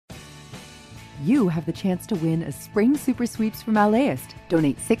you have the chance to win a spring super sweeps from LAist.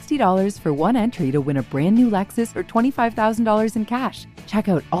 Donate $60 for one entry to win a brand new Lexus or $25,000 in cash. Check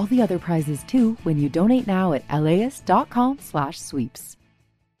out all the other prizes too when you donate now at LAist.com/sweeps.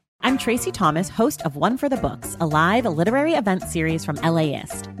 I'm Tracy Thomas, host of One for the Books, a live literary event series from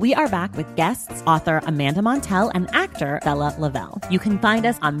LAist. We are back with guests, author Amanda Montell and actor Bella Lavelle. You can find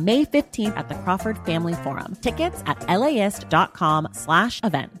us on May 15th at the Crawford Family Forum. Tickets at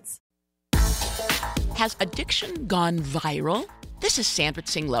LAist.com/events. Has addiction gone viral? This is Sandra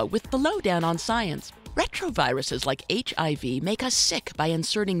Tsinglow with the Lowdown on Science. Retroviruses like HIV make us sick by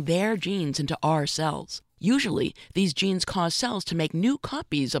inserting their genes into our cells. Usually, these genes cause cells to make new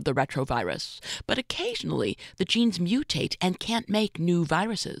copies of the retrovirus, but occasionally the genes mutate and can't make new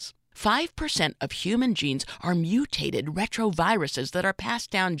viruses. 5% of human genes are mutated retroviruses that are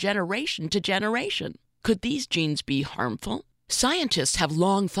passed down generation to generation. Could these genes be harmful? Scientists have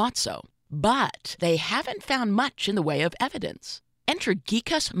long thought so, but they haven't found much in the way of evidence. Enter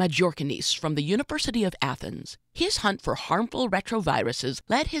Gikas Majorkanis from the University of Athens. His hunt for harmful retroviruses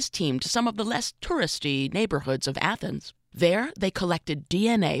led his team to some of the less touristy neighborhoods of Athens. There, they collected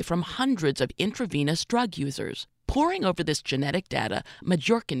DNA from hundreds of intravenous drug users. Poring over this genetic data,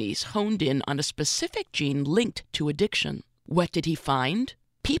 Majorkanis honed in on a specific gene linked to addiction. What did he find?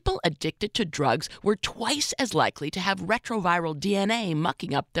 People addicted to drugs were twice as likely to have retroviral DNA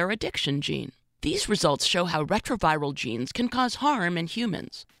mucking up their addiction gene. These results show how retroviral genes can cause harm in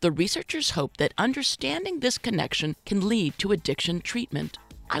humans. The researchers hope that understanding this connection can lead to addiction treatment.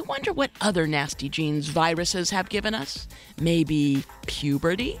 I wonder what other nasty genes viruses have given us? Maybe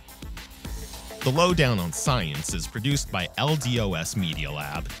puberty? The Lowdown on Science is produced by LDOS Media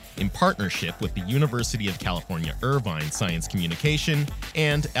Lab in partnership with the University of California Irvine Science Communication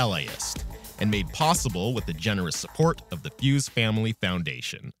and LAist, and made possible with the generous support of the Fuse Family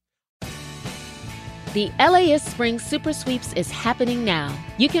Foundation. The LAist Spring Super Sweeps is happening now.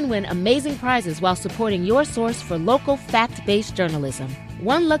 You can win amazing prizes while supporting your source for local fact-based journalism.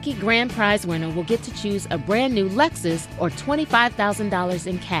 One lucky grand prize winner will get to choose a brand new Lexus or $25,000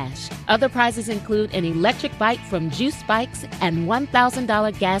 in cash. Other prizes include an electric bike from Juice Bikes and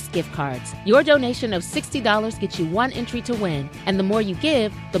 $1,000 gas gift cards. Your donation of $60 gets you one entry to win, and the more you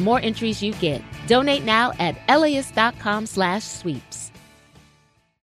give, the more entries you get. Donate now at LAist.com/sweeps.